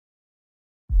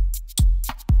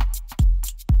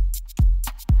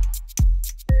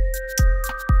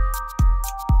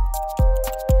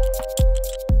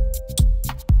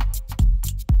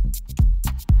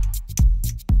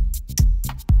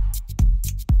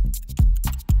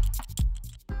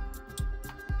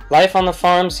Life on the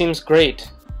farm seems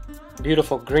great.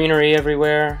 Beautiful greenery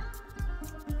everywhere.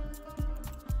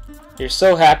 You're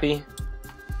so happy.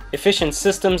 Efficient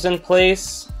systems in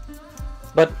place.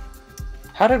 But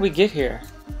how did we get here?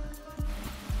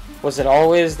 Was it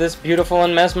always this beautiful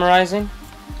and mesmerizing?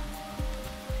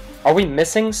 Are we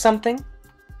missing something?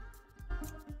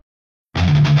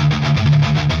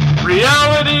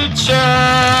 Reality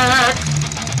check!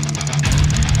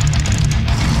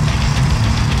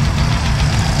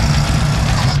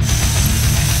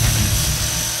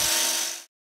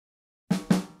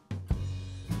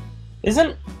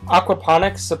 Isn't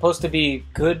aquaponics supposed to be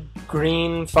good,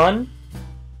 green fun?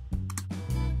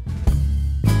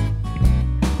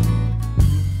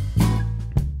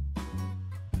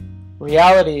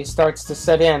 Reality starts to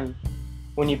set in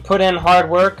when you put in hard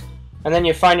work and then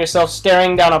you find yourself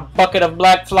staring down a bucket of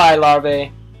black fly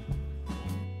larvae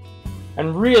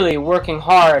and really working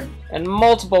hard in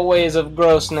multiple ways of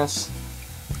grossness.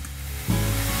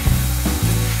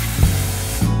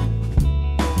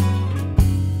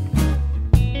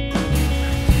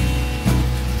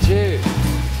 Dude,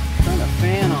 turn the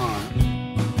fan on.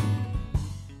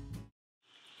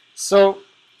 So,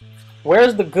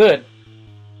 where's the good?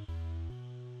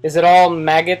 Is it all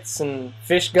maggots and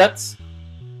fish guts?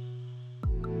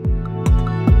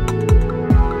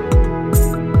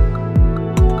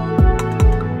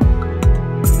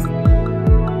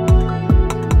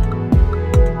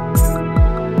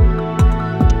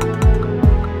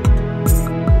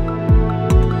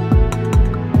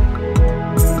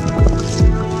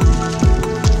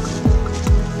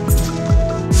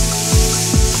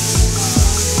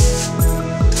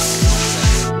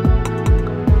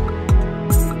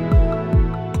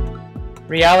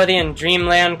 Reality and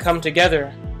dreamland come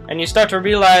together, and you start to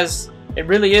realize it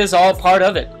really is all part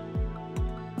of it.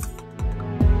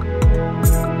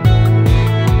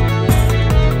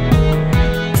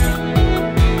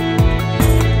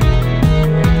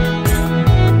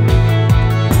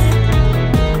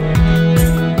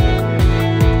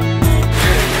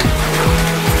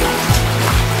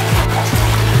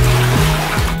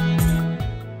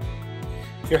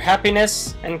 Your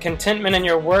happiness and contentment in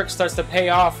your work starts to pay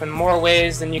off in more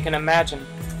ways than you can imagine.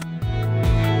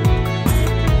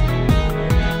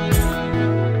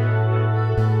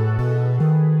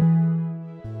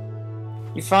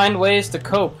 You find ways to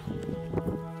cope,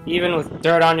 even with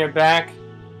dirt on your back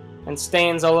and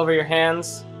stains all over your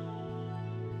hands.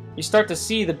 You start to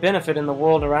see the benefit in the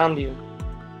world around you.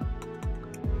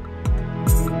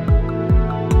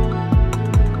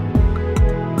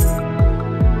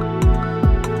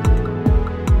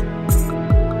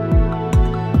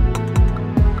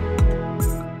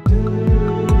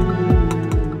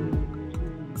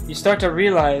 You start to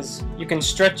realize you can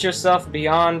stretch yourself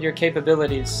beyond your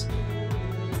capabilities,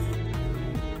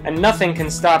 and nothing can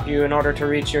stop you in order to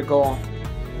reach your goal.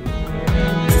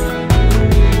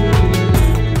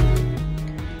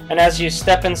 And as you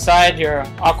step inside your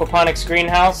aquaponics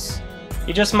greenhouse,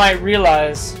 you just might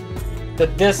realize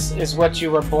that this is what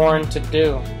you were born to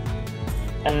do,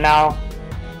 and now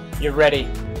you're ready.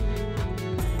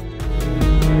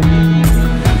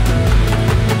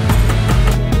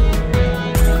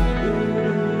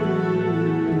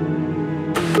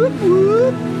 Whoop,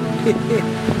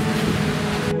 whoop.